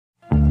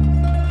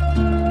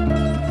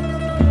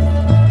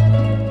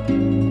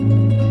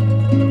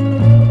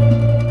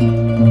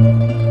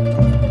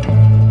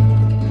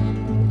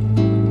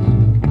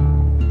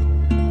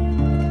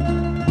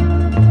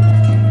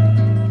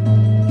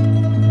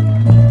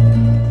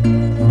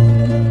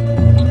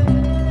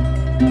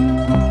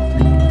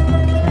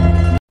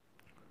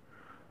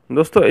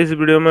दोस्तों, इस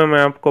वीडियो में मैं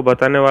आपको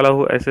बताने वाला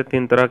हूँ ऐसे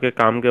 3 तरह के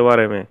काम के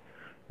बारे में,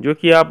 जो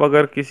कि आप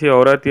अगर किसी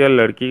औरत या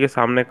लड़की के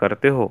सामने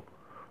करते हो,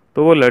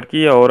 तो वो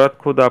लड़की या औरत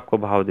खुद आपको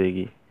भाव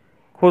देगी,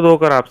 खुद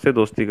होकर आपसे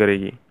दोस्ती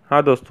करेगी।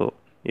 हाँ दोस्तों,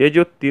 ये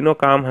जो तीनों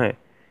काम हैं,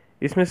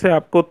 इसमें से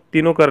आपको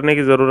तीनों करने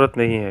की ज़रूरत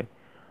नहीं है।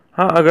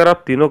 हाँ, अगर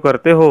आप तीनों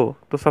करते हो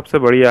तो सबसे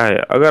बढ़िया है।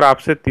 अगर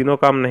आपसे तीनों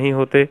काम नहीं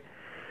होते,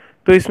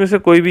 तो इसमें से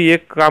कोई भी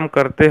एक काम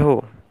करते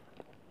हो,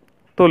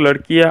 तो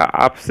लड़कियाँ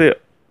आपसे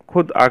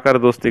खुद आकर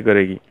दोस्ती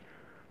करेगी।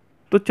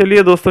 तो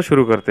चलिए दोस्तों,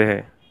 शुरू करते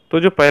हैं। तो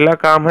जो पहला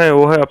काम है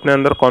वो है अपने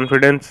अंदर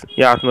कॉन्फिडेंस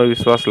या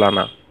आत्मविश्वास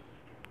लाना।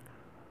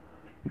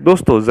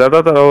 दोस्तों,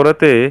 ज़्यादातर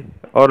औरतें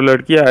और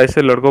लड़कियां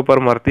ऐसे लड़कों पर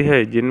मरती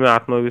है जिनमें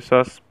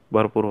आत्मविश्वास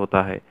भरपूर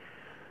होता है,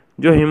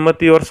 जो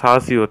हिम्मती और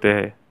साहसी होते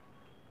हैं।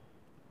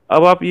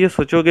 अब आप ये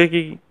सोचोगे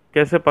कि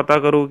कैसे पता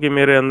करूं कि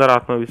मेरे अंदर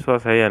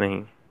आत्मविश्वास है या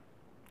नहीं।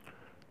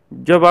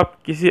 जब आप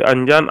किसी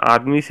अनजान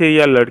आदमी से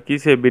या लड़की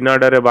से बिना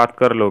डरे बात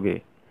कर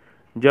लोगे,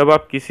 जब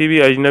आप किसी भी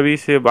अजनबी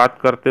से बात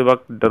करते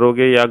वक्त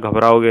डरोगे या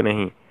घबराओगे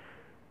नहीं,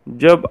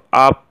 जब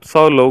आप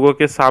 100 लोगों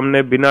के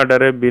सामने बिना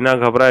डरे, बिना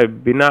घबराए,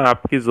 बिना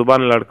आपकी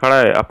जुबान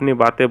लड़खड़ाए अपनी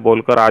बातें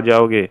बोलकर आ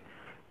जाओगे,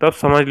 तब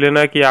समझ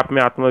लेना कि आप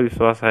में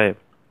आत्मविश्वास है।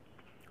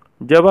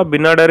 जब आप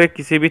बिना डरे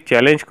किसी भी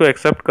चैलेंज को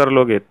एक्सेप्ट कर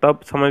लोगे, तब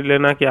समझ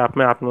लेना कि आप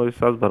में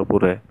आत्मविश्वास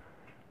भरपूर है।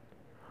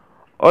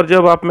 और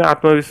जब आप में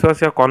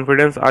आत्मविश्वास या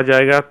कॉन्फिडेंस आ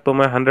जाएगा, तो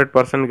मैं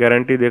 100%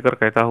 गारंटी देकर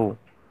कहता हूँ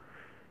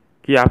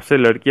कि आपसे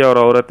लड़कियां और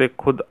औरतें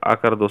खुद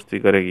आकर दोस्ती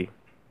करेगी।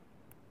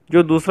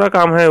 जो दूसरा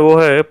काम है वो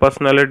है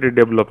पर्सनालिटी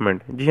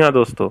डेवलपमेंट। जी हाँ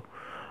दोस्तों,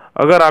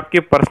 अगर आपकी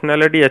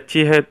पर्सनालिटी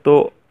अच्छी है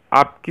तो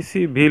आप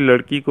किसी भी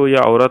लड़की को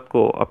या औरत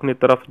को अपनी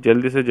तरफ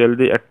जल्दी से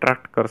जल्दी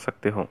अट्रैक्ट कर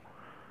सकते हो।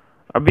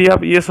 अभी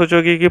आप ये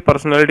सोचोगे कि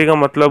पर्सनालिटी का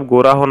मतलब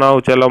गोरा होना,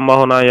 ऊंचा लंबा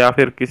होना या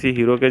फिर किसी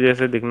हीरो के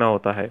जैसे दिखना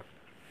होता है।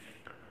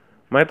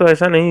 मैं तो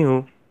ऐसा नहीं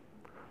हूँ।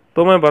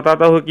 तो मैं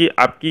बताता हूँ कि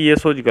आपकी ये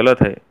सोच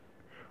गलत है।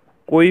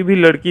 कोई भी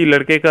लड़की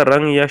लड़के का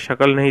रंग या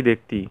शक्ल नहीं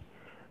देखती।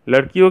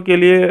 लड़कियों के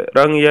लिए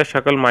रंग या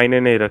शक्ल मायने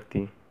नहीं रखती।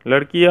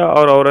 लड़कियां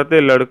और औरतें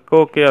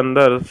लड़कों के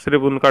अंदर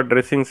सिर्फ उनका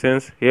ड्रेसिंग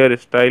सेंस, हेयर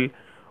स्टाइल,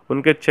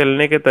 उनके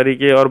चलने के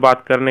तरीके और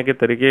बात करने के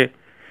तरीके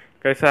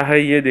कैसा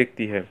है ये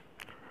देखती है।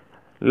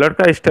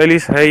 लड़का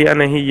स्टाइलिश है या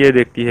नहीं ये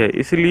देखती है।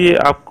 इसलिए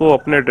आपको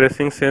अपने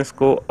ड्रेसिंग सेंस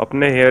को,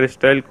 अपने हेयर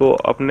स्टाइल को,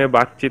 अपने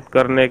बातचीत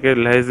करने के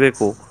लहजे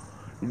को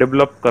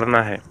डेवलप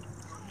करना है।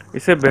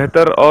 इसे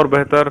बेहतर और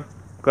बेहतर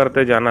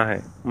करते जाना है।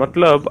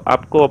 मतलब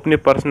आपको अपनी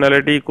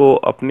पर्सनैलिटी को,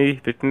 अपनी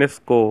फिटनेस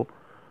को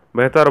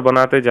बेहतर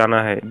बनाते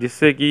जाना है,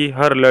 जिससे कि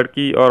हर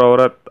लड़की और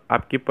औरत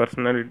आपकी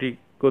पर्सनैलिटी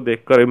को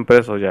देखकर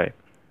इम्प्रेस हो जाए।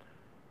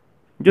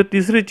 जो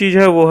तीसरी चीज़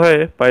है वो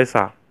है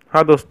पैसा।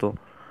 हाँ दोस्तों,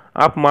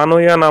 आप मानो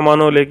या ना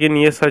मानो, लेकिन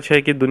ये सच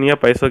है कि दुनिया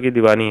पैसों की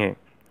दीवानी है।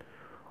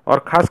 और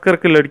ख़ास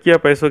करके लड़कियां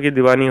पैसों की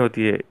दीवानी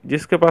होती है।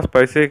 जिसके पास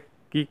पैसे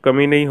की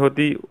कमी नहीं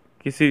होती,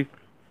 किसी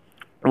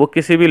वो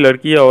किसी भी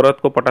लड़की या औरत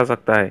को पटा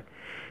सकता है।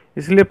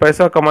 इसलिए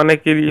पैसा कमाने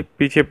के लिए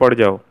पीछे पड़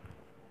जाओ,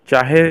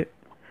 चाहे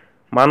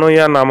मानो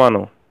या ना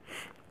मानो।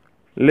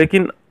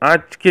 लेकिन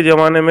आज के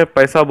ज़माने में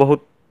पैसा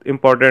बहुत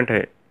इम्पोर्टेंट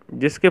है।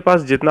 जिसके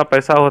पास जितना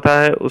पैसा होता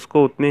है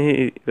उसको उतनी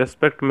ही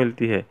रिस्पेक्ट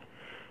मिलती है।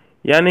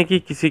 यानी कि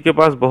किसी के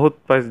पास बहुत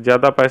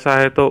ज़्यादा पैसा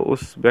है तो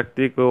उस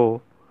व्यक्ति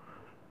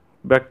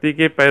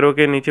के पैरों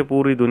के नीचे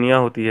पूरी दुनिया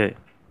होती है।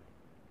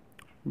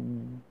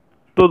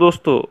 तो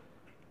दोस्तों,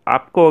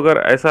 आपको अगर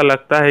ऐसा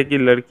लगता है कि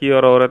लड़की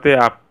और औरतें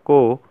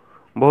आपको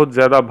बहुत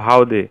ज़्यादा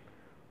भाव दे,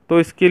 तो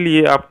इसके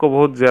लिए आपको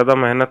बहुत ज़्यादा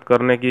मेहनत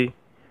करने की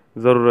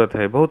ज़रूरत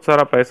है, बहुत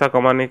सारा पैसा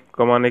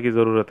कमाने की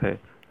ज़रूरत है।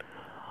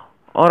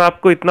 और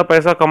आपको इतना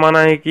पैसा कमाना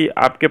है कि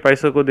आपके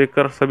पैसे को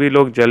देखकर सभी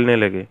लोग जलने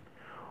लगे।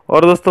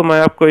 और दोस्तों, मैं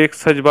आपको एक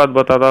सच बात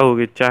बताता हूँ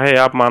कि चाहे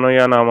आप मानो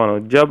या ना मानो,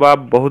 जब आप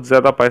बहुत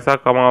ज़्यादा पैसा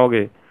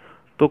कमाओगे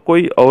तो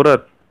कोई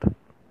औरत,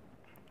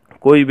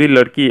 कोई भी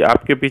लड़की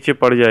आपके पीछे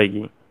पड़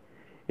जाएगी।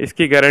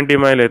 इसकी गारंटी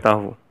मैं लेता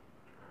हूँ।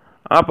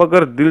 आप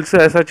अगर दिल से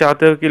ऐसा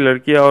चाहते हो कि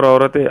लड़कियां और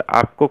औरतें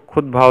आपको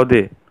खुद भाव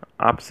दे,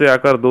 आपसे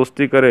आकर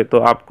दोस्ती करे, तो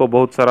आपको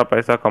बहुत सारा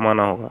पैसा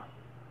कमाना होगा।